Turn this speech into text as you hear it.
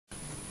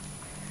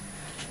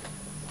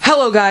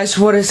Hello guys,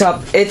 what is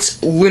up?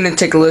 It's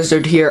Lunatic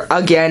Lizard here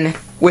again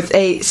with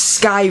a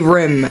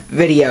Skyrim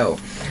video.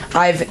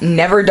 I've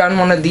never done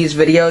one of these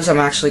videos. I'm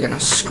actually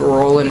gonna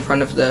scroll in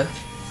front of the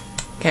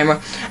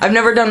camera. I've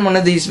never done one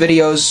of these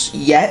videos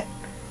yet,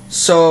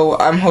 so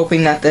I'm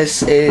hoping that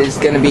this is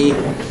gonna be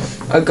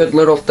a good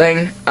little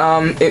thing.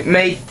 It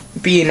may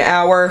be an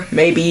hour,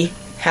 maybe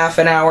half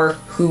an hour,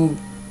 who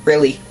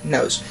really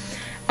knows.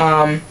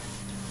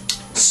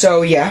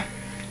 So yeah.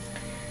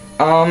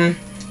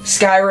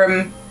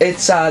 Skyrim,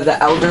 it's the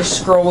Elder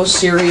Scrolls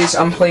series.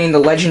 I'm playing the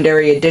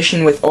Legendary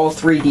Edition with all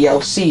 3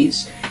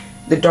 DLCs.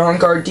 The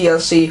Dawnguard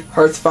DLC,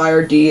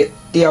 Hearthfire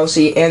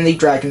DLC, and the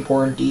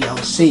Dragonborn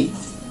DLC.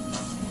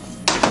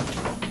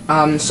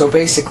 So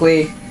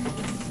basically,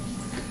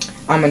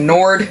 I'm a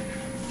Nord.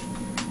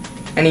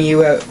 Any of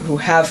you who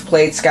have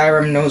played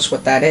Skyrim knows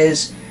what that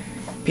is.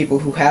 People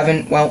who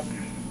haven't, well,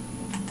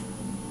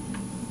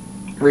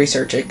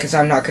 research it, because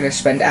I'm not going to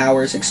spend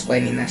hours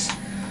explaining this.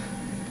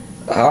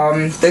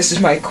 This is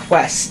my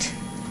quest.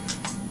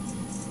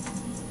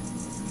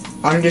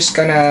 I'm just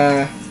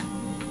gonna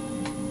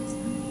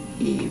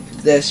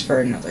leave this for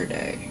another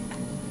day.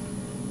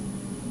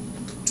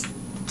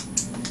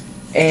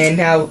 And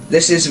now,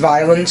 this is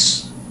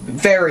violence.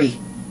 Very,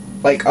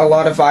 like, a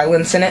lot of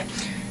violence in it.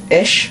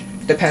 Ish.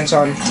 Depends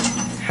on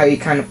how you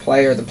kind of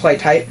play, or the play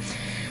type.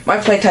 My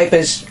play type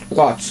is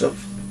lots of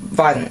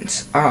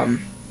violence.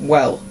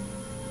 Well,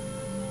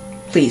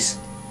 please.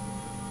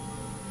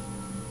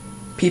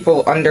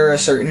 People under a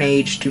certain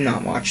age, do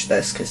not watch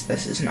this, because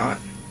this is not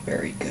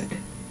very good.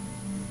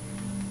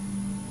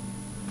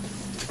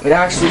 It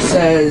actually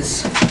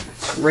says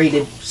it's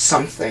rated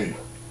something.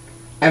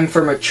 M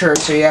for mature,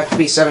 so you have to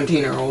be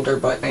 17 or older,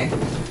 but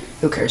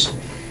who cares?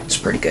 It's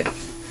pretty good.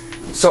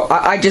 So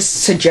I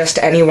just suggest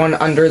anyone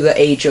under the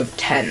age of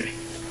 10.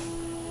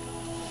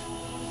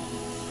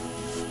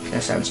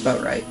 That sounds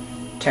about right.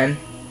 10.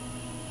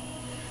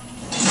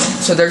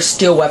 So there's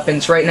steel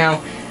weapons right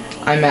now.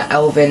 I'm at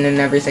Elven and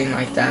everything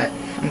like that.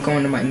 I'm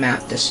going to my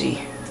map to see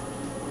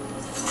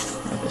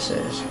what this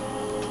is.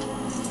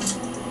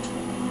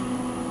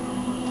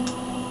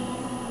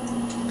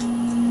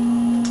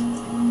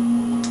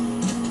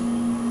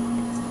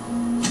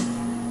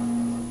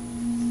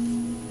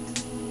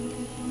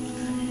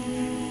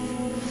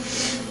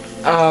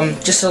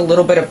 Just a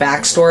little bit of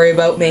backstory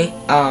about me.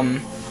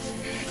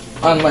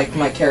 Unlike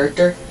my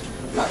character,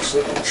 I'm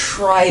actually gonna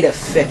try to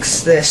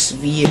fix this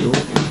view.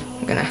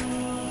 I'm gonna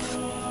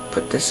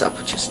put this up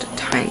just a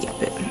tiny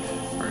bit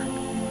more.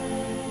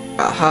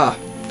 Aha.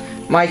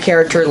 My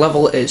character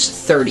level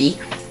is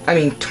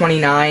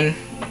 29.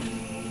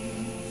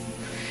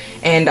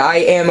 And I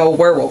am a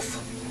werewolf.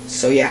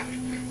 So yeah.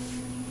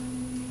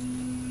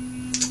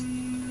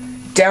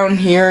 Down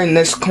here in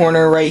this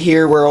corner right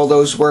here where all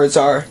those words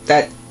are,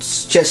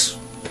 that's just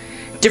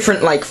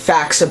different like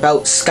facts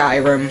about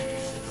Skyrim,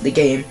 the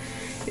game.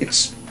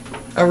 It's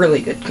a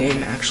really good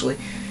game actually.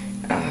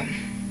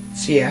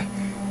 So yeah.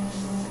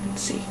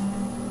 Let's see.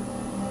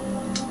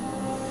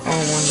 Oh,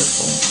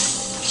 wonderful.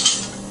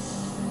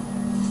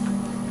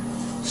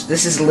 So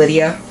this is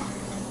Lydia.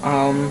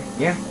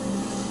 Yeah.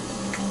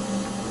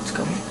 Let's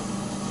go.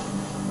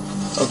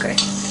 Okay.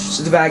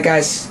 So the bad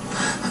guys,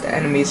 the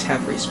enemies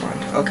have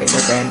respawned. Okay,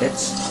 they're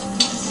bandits.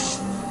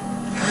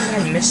 How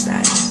did I miss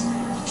that?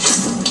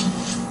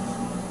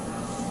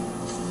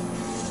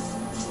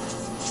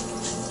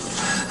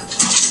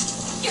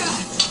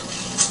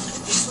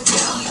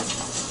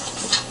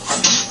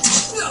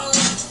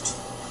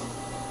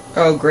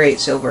 Oh great,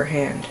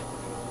 Silverhand.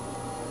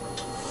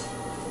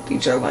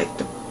 These are like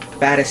the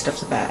baddest of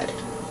the bad.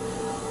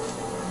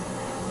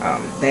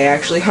 They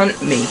actually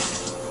hunt me.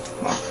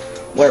 Well,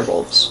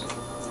 werewolves.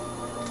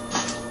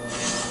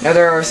 Now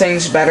there are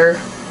things better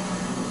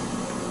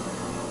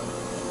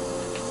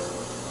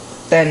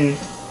than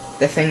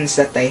the things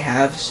that they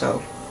have,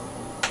 so.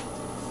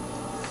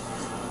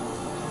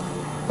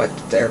 But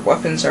their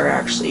weapons are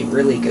actually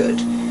really good.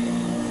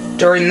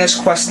 During this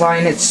quest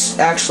line, it's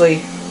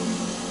actually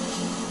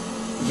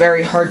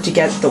very hard to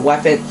get the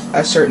weapon,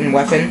 a certain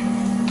weapon.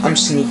 I'm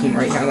sneaking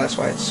right now, that's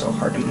why it's so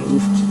hard to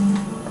move.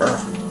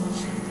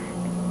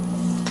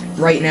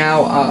 Right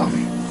now,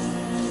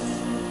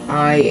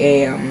 I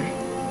am,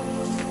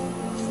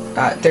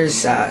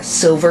 there's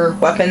silver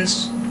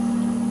weapons.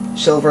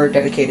 Silver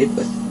dedicated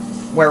with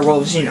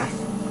werewolves, you know.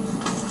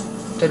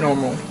 The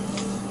normal,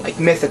 like,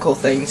 mythical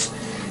things.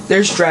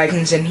 There's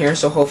dragons in here,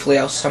 so hopefully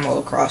I'll stumble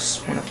across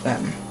one of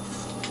them.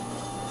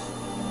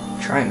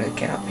 Trying to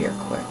get up here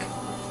quick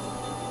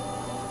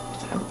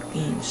without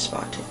being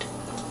spotted.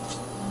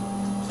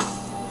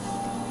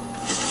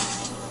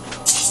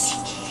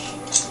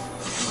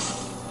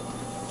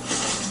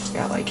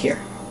 Yeah, like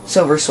here.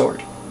 Silver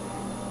sword.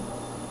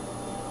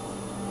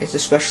 It's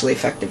especially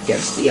effective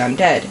against the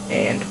undead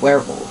and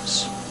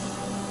werewolves.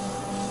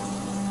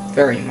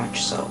 Very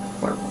much so,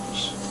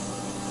 werewolves.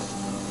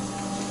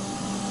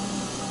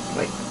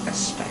 Like,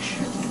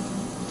 especially.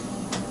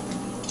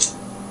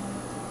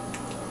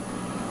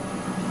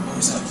 What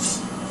was that?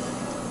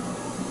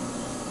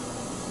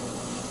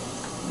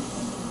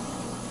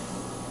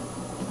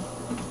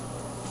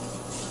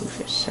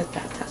 just said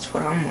that. That's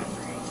what I'm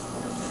wondering.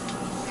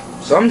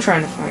 So I'm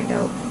trying to find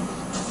out.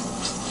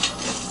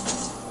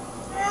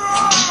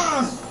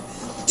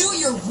 Do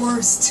your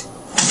worst.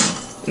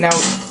 Now,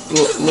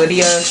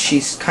 Lydia,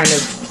 she's kind of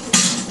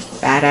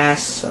badass,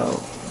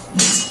 so...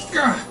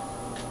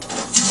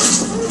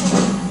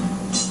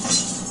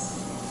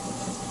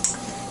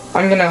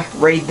 I'm gonna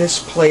raid this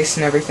place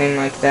and everything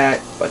like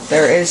that, but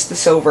there is the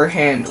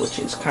Silverhand, which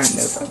is kind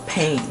of a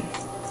pain.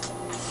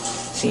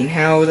 Seeing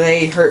how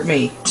they hurt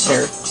me,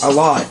 they're a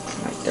lot.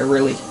 Like, they're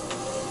really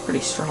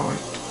pretty strong.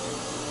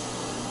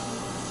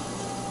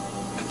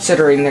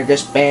 Considering they're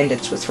just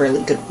bandits with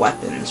really good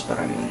weapons, but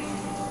I mean...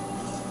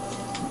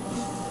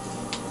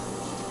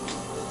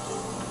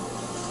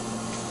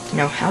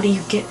 Now, how do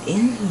you get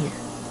in here?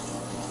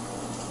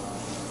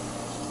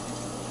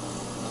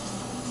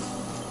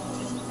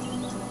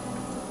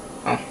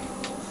 Oh.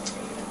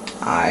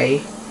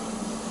 I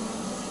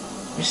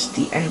missed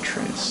the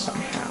entrance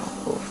somehow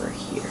over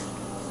here.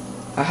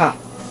 Aha.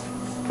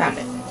 Found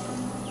it.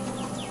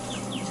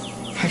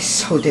 I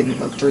so didn't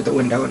look through the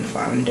window and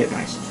found it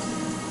myself.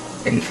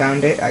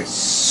 I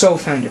so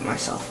found it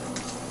myself.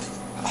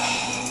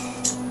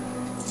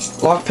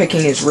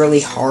 Lockpicking is really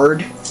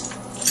hard.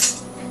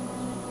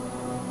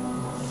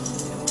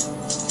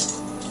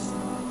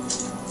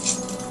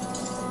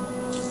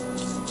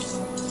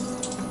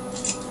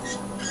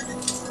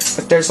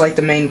 But there's like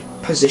the main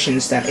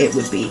positions that it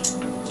would be.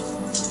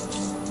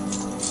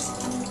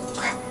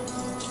 Crap.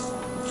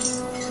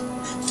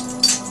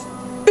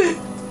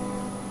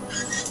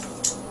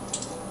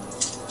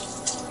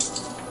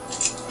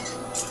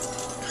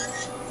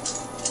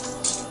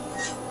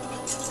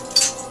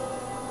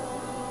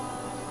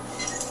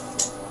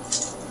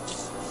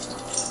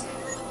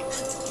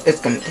 It's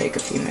gonna take a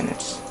few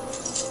minutes.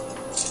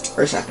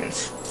 Or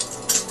seconds.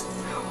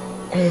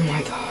 Oh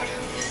my god.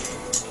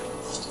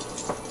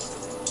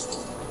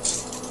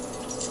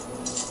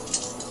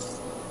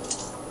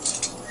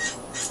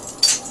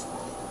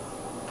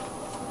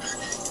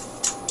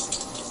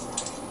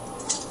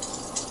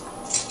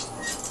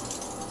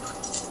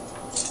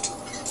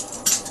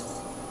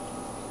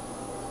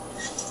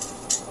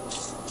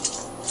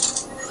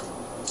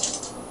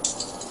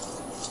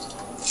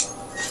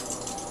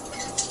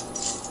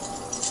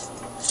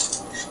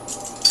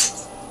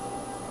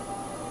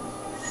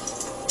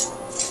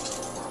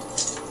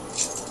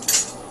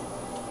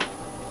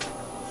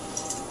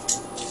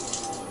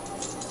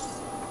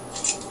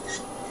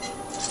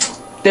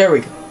 There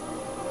we go.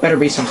 Better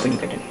be something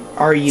good in it.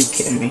 Are you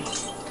kidding me?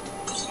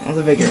 Well,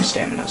 the vigor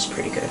stamina is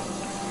pretty good.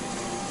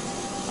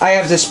 I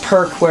have this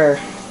perk where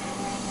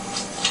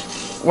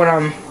when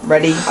I'm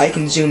ready, I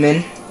can zoom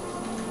in,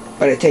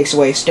 but it takes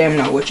away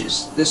stamina, which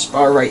is this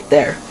bar right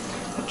there,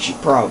 which you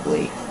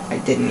probably, I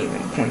didn't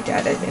even point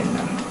at it in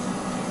the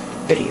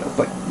video,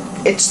 but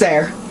it's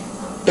there.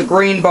 The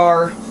green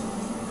bar,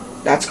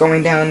 that's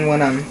going down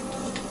when I'm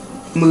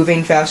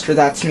moving faster.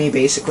 That's me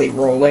basically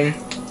rolling.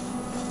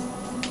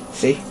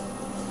 See?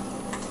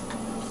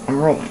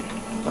 I'm rolling,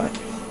 but,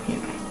 you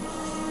know,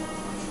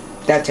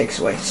 that takes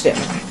away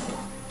stamina.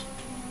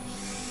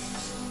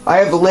 I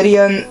have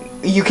Lydia, and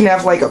you can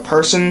have like a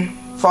person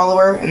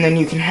follower, and then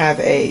you can have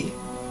a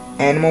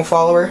animal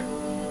follower,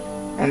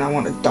 and I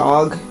want a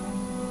dog,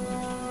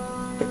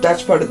 but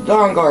that's part of the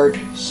Dawn Guard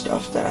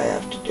stuff that I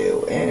have to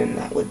do, and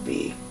that would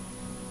be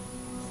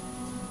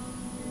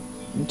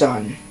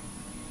done.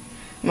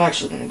 I'm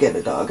actually gonna get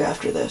a dog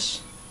after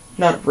this.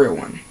 Not a real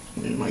one.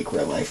 In like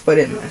real life, but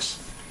in this.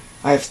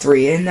 I have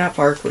 3, and that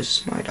park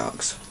was my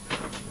dog's.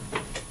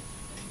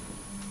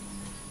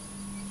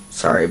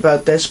 Sorry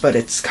about this, but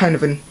it's kind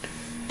of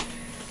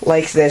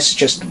like this,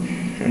 just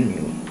when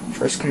you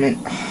first come in.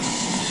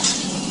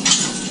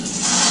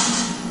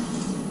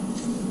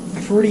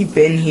 I've already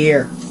been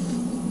here.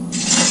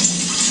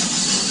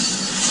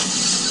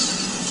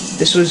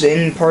 This was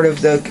in part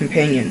of the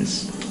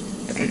companions,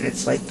 and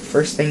it's like the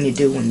first thing you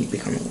do when you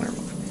become a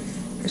werewolf.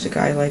 There's a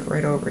guy like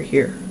right over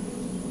here.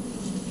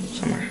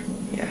 Somewhere,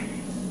 yeah.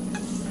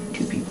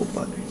 2 people,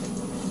 but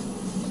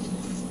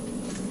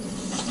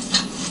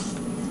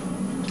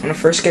I'm gonna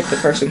first get the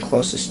person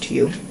closest to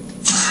you,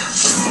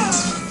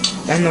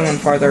 then the one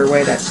farther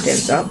away that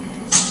stands up, and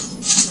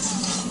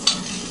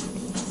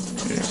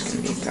there's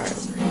gonna be a guy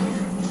over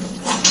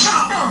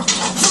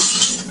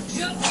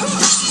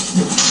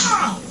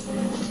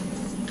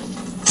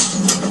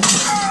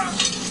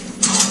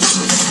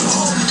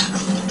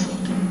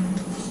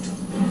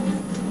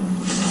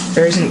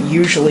There isn't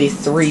usually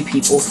 3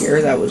 people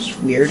here. That was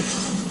weird.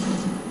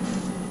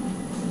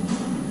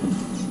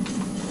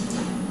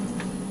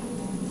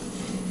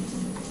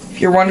 If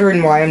you're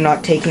wondering why I'm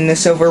not taking the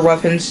silver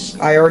weapons,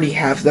 I already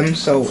have them,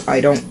 so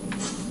I don't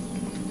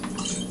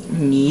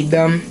need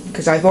them.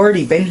 Because I've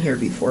already been here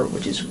before,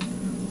 which is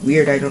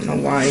weird. I don't know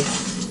why.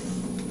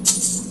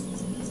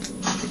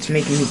 It's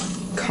making me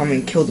come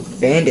and kill the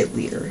bandit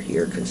leader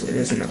here, because it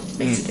isn't a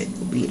bandit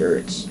leader.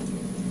 It's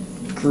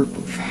a group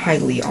of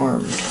highly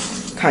armed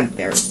kind of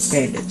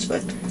bandits,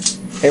 but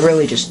they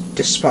really just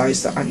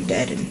despise the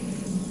undead and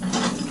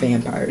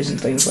vampires and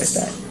things like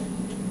that.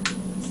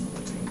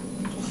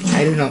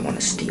 I do not want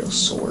to steal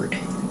sword.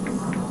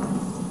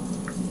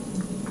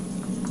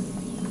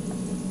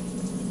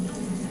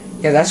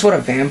 Yeah, that's what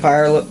a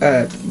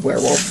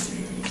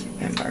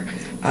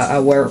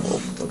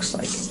werewolf looks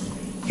like.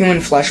 Human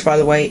flesh, by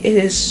the way,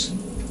 is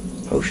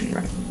potion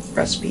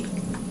recipe.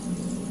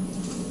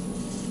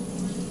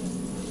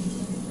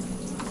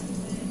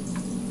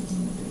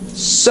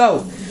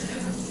 So,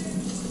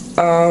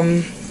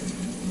 I'm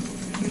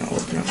gonna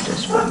open up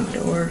this one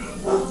door.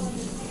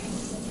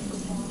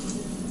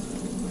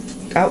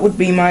 That would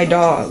be my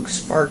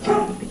dogs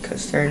barking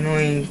because they're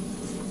annoying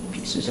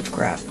pieces of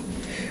crap.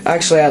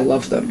 Actually, I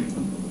love them.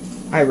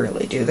 I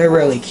really do. They're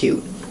really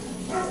cute.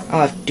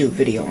 I'll have to do a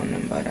video on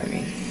them, but I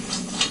mean...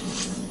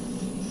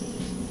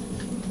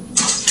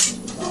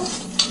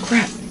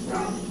 Crap.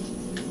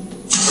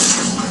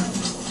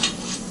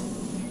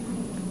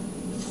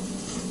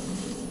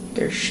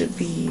 There should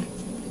be...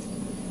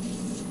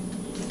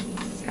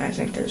 I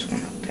think there's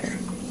one up there.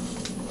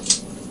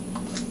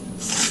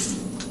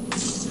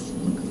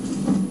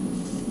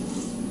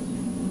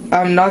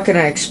 I'm not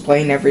gonna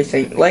explain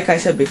everything. Like I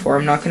said before,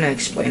 I'm not gonna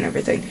explain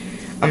everything.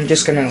 I'm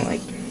just gonna,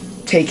 like,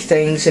 take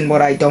things, and what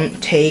I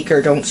don't take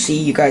or don't see,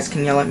 you guys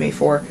can yell at me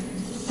for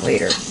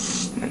later.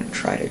 I'm gonna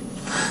try to...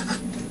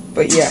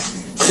 But yeah,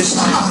 just...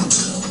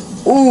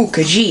 Ooh,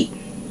 Khajiit!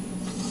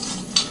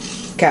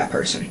 Cat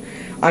person.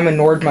 I'm a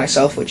Nord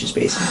myself, which is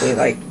basically,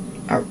 like,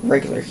 a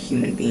regular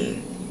human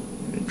being.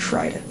 And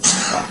try to...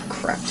 Oh,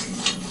 crap.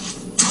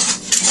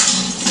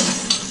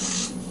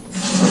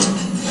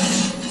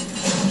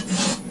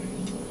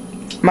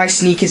 My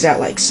sneak is at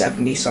like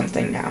 70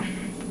 something now.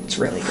 It's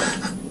really good.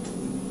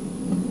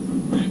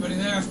 Anybody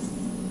there?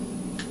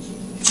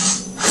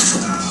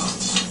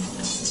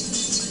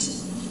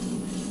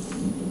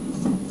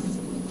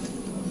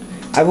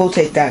 I will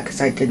take that because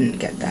I didn't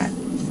get that.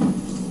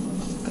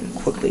 I'm gonna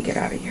quickly get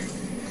out of here.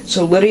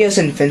 So Lydia's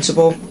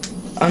invincible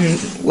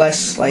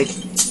unless, like,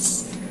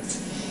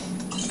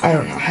 I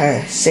don't know how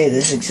to say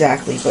this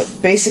exactly, but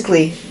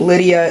basically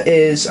Lydia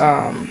is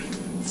a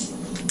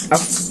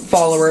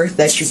follower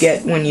that you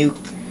get when you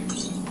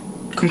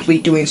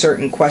complete doing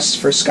certain quests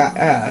for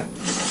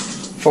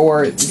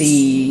for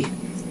the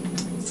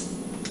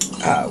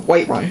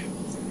Whiterun,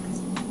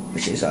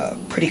 which is a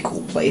pretty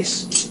cool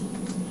place.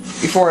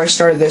 Before I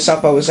started this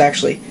up, I was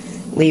actually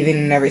leaving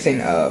and everything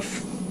of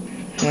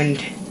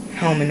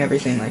Windhelm and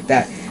everything like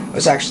that. I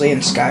was actually in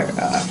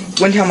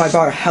Windhelm. I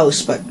bought a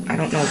house, but I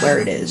don't know where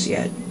it is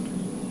yet.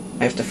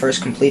 I have to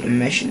first complete a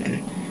mission,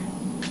 and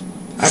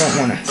I don't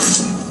want to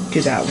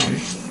do that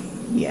one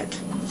yet.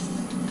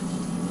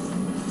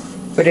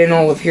 But in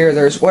all of here,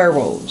 there's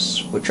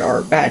werewolves, which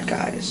are bad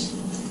guys.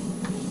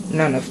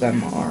 None of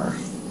them are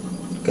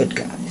good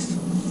guys.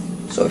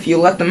 So if you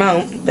let them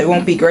out, they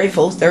won't be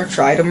grateful. They'll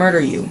try to murder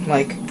you,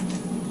 like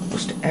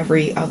most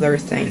every other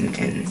thing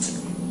in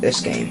this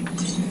game.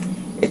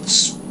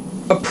 It's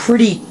a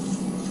pretty...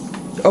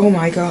 Oh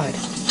my god.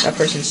 That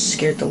person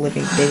scared the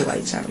living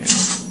daylights out of me.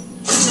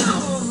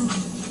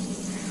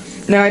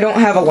 Now, I don't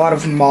have a lot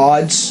of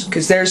mods,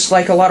 because there's,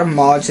 like, a lot of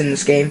mods in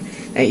this game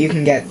that you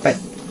can get, but...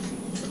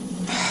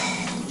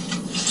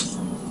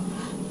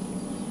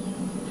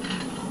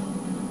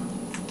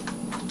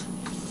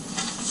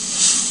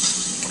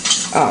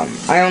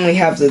 I only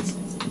have the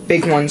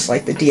big ones,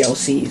 like the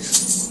DLCs.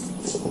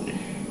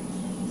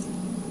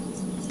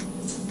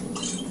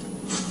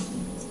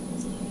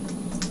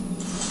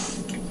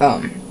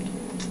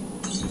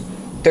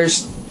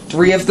 There's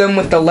 3 of them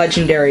with the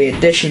Legendary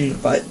Edition,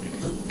 but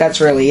that's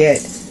really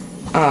it.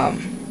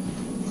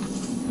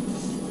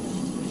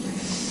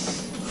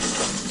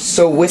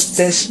 So with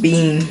this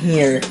being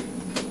here,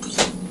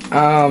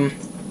 I'm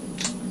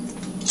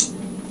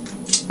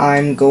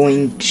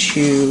going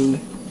to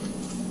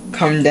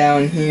come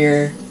down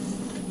here.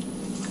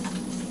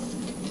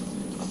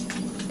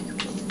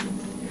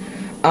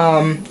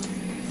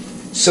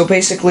 So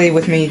basically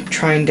with me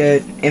trying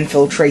to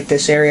infiltrate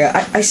this area,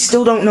 I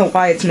still don't know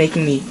why it's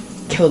making me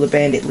kill the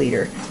bandit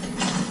leader.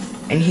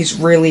 And he's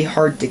really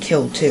hard to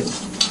kill too.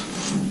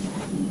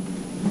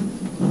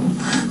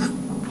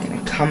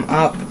 Gonna come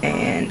up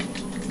and...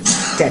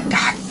 Dead.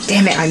 God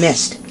damn it, I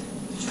missed.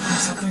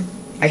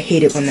 I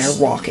hate it when they're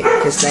walking,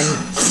 because then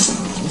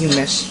you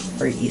miss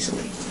very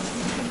easily.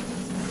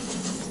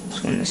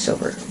 So when the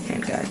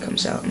Silverhand guy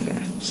comes out, I'm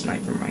gonna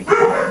snipe him right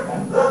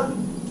now.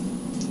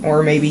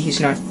 Or maybe he's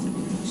not...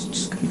 He's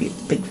just gonna be a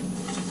big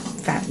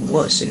fat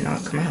wuss and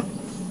not come out.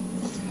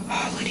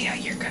 Oh, Lydia,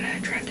 you're gonna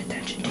attract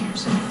attention to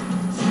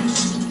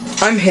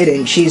yourself. I'm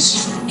hidden.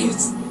 She's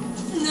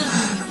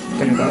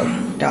gonna go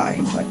die,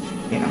 but,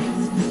 you know.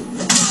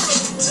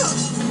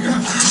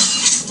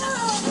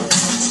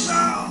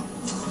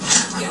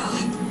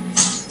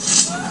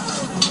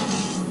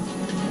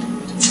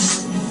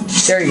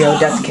 There you go,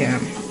 death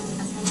cam.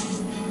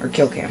 Or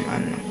kill cam, I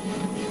don't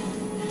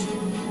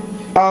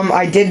know.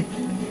 I did,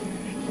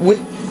 with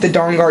the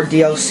Dawnguard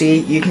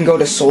DLC, you can go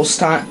to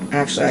Solstheim.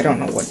 Actually, I don't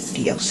know what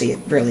DLC it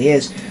really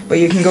is, but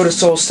you can go to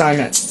Solstheim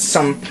at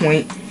some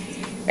point,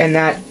 and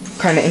that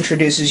kind of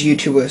introduces you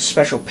to a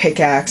special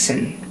pickaxe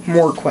and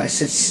more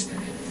quests. It's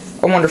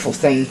a wonderful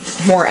thing.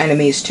 More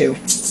enemies, too.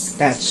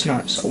 That's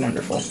not so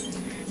wonderful.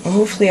 Well,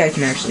 hopefully I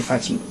can actually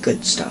find some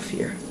good stuff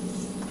here.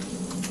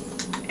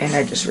 And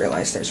I just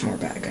realized there's more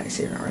bad guys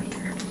here, aren't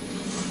there?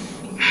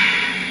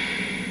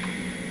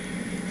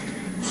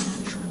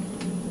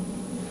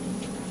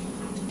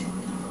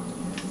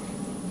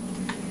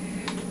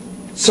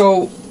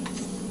 So,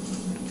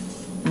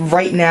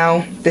 right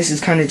now, this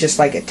is kind of just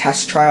like a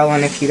test trial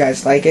on if you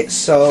guys like it.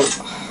 So,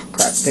 oh,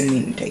 crap, didn't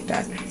mean to take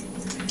that.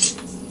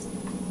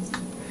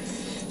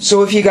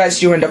 So if you guys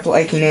do end up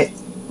liking it,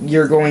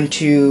 you're going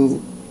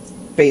to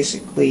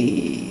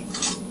basically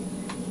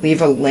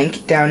leave a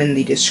link down in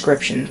the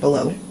description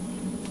below.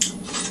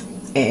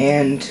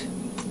 And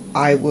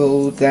I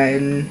will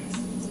then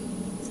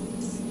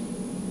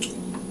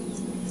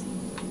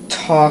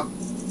talk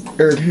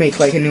or make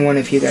like a new one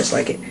if you guys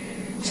like it.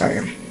 Sorry,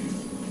 I'm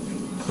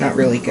not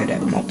really good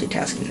at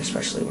multitasking,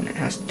 especially when it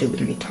has to do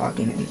with me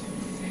talking and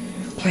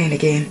playing a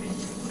game.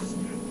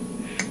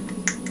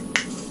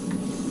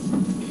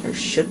 There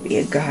should be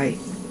a guy,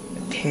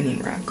 a tanning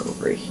rack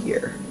over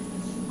here.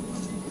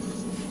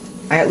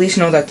 I at least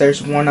know that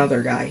there's one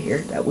other guy here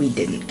that we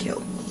didn't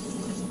kill.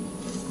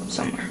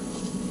 Somewhere.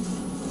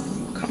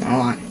 Come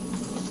on.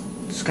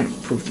 It's gonna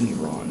prove me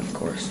wrong, of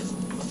course.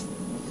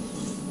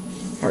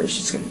 Or he's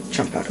just gonna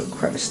jump out of a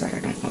crevice that I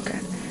don't look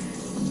at.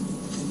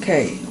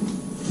 Okay.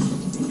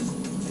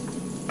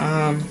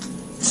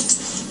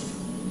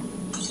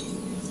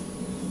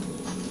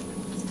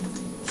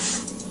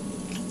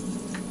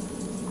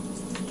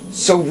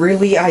 So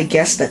really, I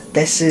guess that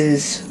this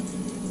is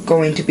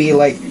going to be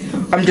like,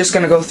 I'm just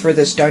gonna go through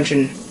this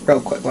dungeon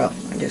real quick. Well,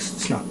 I guess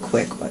it's not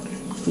quick, but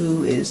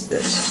who is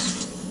this?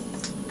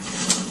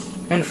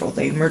 Wonderful,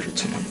 they murdered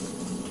someone.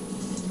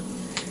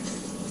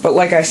 But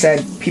like I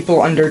said,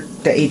 people under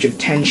the age of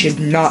 10 should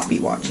not be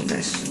watching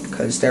this,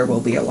 because there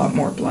will be a lot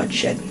more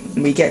bloodshed.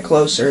 When we get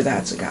closer,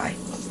 that's a guy.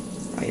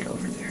 Right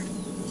over there.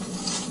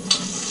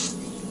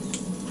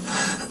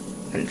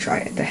 I'm gonna try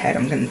at the head,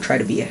 I'm gonna try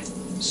to be a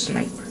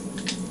sniper.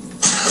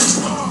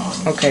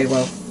 Okay,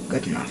 well,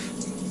 good enough.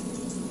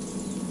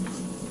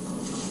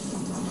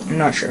 I'm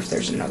not sure if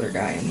there's another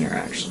guy in here,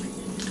 actually.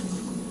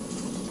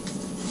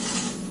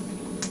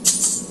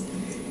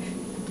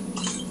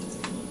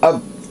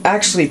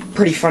 Actually,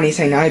 pretty funny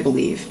thing, I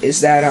believe, is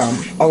that,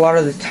 a lot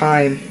of the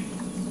time,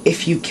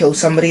 if you kill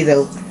somebody,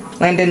 they'll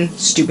land in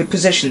stupid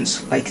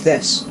positions, like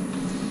this.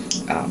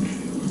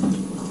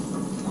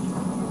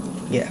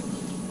 Yeah.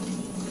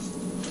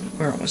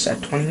 We're almost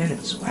at 20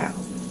 minutes, wow.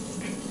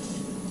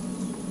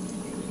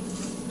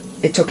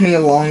 It took me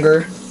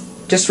longer.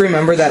 Just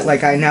remember that,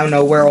 like, I now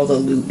know where all the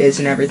loot is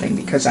and everything,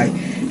 because I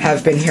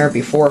have been here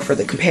before for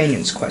the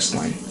Companions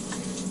questline.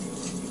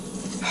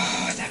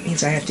 That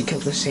means I have to kill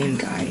the same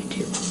guy,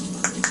 too.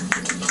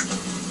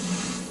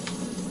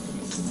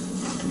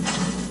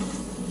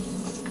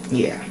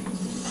 Yeah.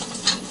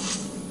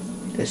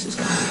 This is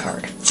gonna be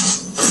hard.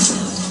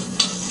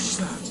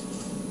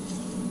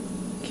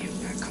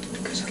 Can't back up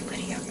because of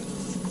Lydia.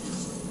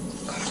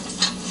 God.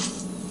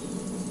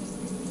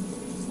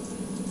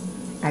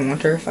 I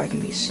wonder if I can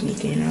be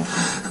sneaky enough.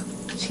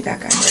 See that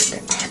guy right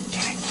there? Oh,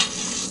 dang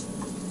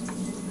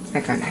it.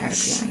 I kinda had a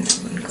feeling that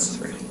wouldn't go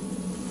through.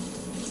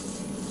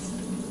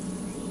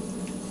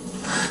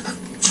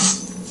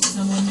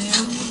 Someone there?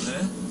 Someone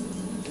there?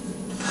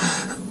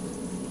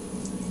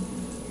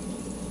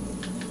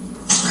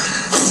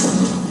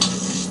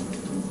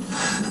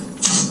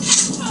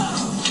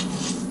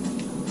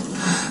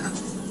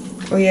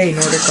 Oh yay,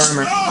 Nordic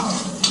armor. No!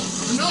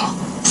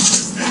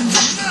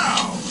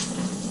 Now!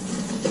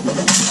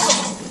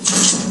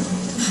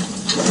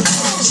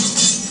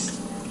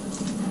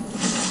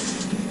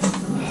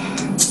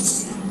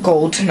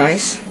 Gold,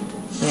 nice.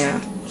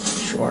 Yeah,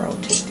 sure, I'll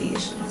take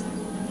these.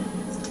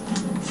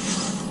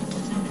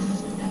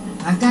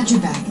 I've got your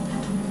back.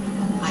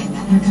 I am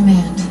at your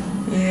command.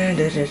 Yeah,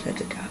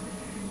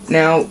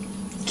 Now,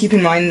 keep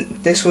in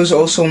mind, this was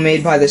also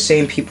made by the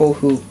same people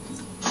who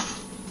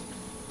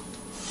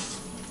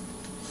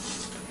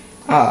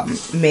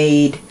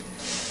made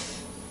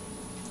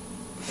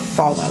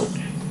Fallout.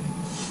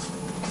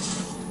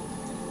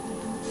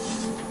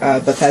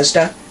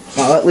 Bethesda.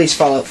 Well, at least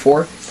Fallout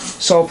 4.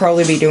 So I'll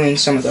probably be doing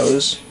some of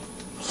those.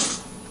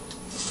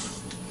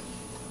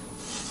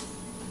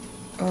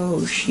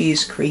 Oh,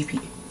 she's creepy.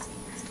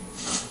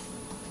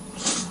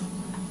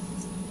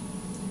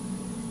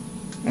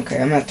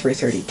 Okay, I'm at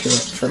 332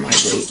 for my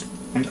weight.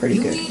 I'm pretty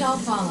good. You lead, I'll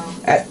follow.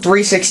 At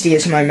 360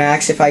 is my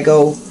max. If I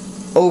go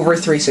over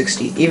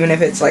 360, even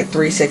if it's like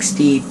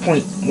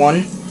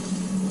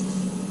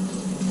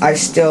 360.1, I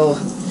still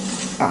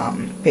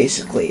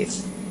basically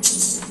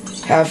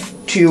have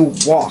to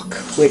walk,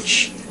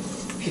 which,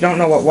 if you don't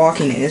know what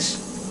walking is,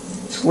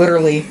 it's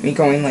literally me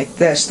going like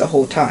this the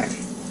whole time.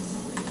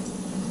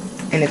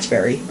 And it's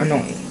very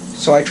annoying.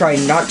 So I try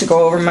not to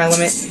go over my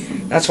limit.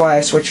 That's why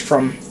I switched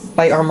from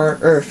light armor,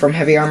 or from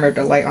heavy armor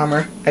to light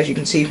armor. As you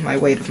can see, my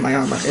weight of my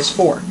armor is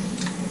 4.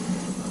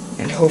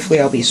 And hopefully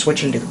I'll be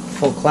switching to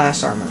full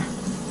class armor.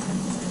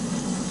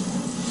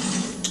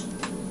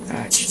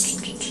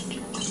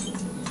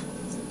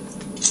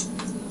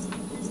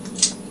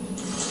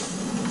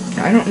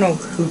 I don't know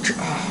who...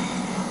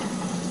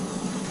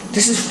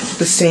 This is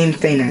the same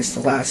thing as the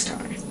last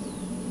time.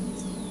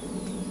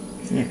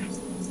 Yeah.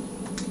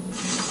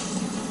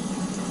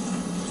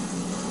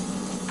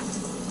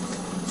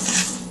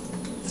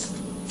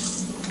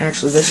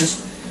 Actually, this is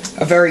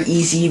a very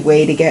easy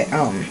way to get,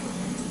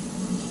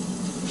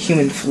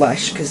 human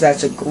flesh, because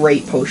that's a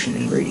great potion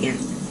ingredient.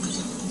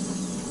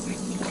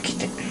 Look at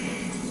that.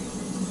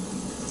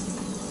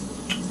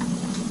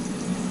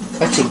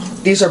 Let's see.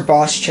 These are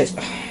boss chests.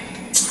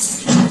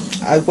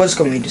 I was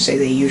going to say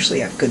they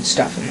usually have good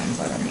stuff in them,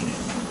 but I mean...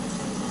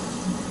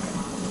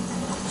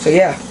 So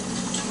yeah.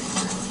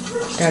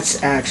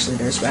 That's actually,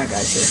 there's bad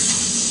guys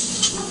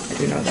here. I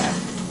do know that.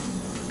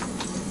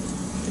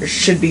 There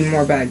should be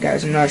more bad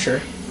guys, I'm not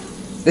sure.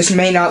 This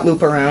may not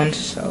loop around,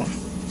 so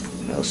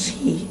we'll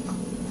see.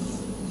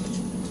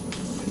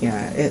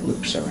 Yeah, it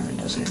loops around,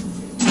 doesn't it?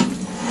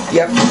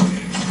 Yep.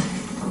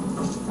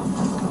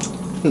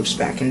 Loops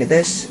back into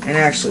this, and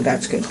actually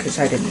that's good, because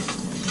I didn't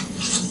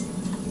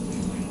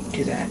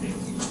do that.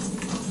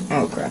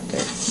 Oh crap, there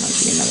might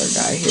be another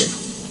guy here.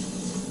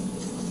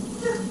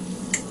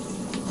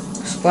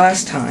 So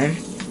last time,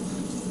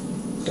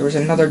 there was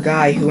another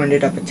guy who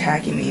ended up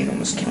attacking me and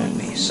almost killing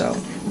me, so...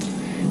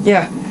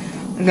 Yeah,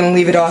 I'm gonna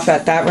leave it off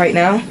at that right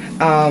now.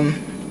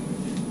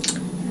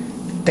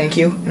 Thank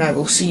you, and I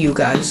will see you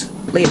guys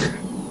later.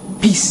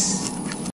 Peace.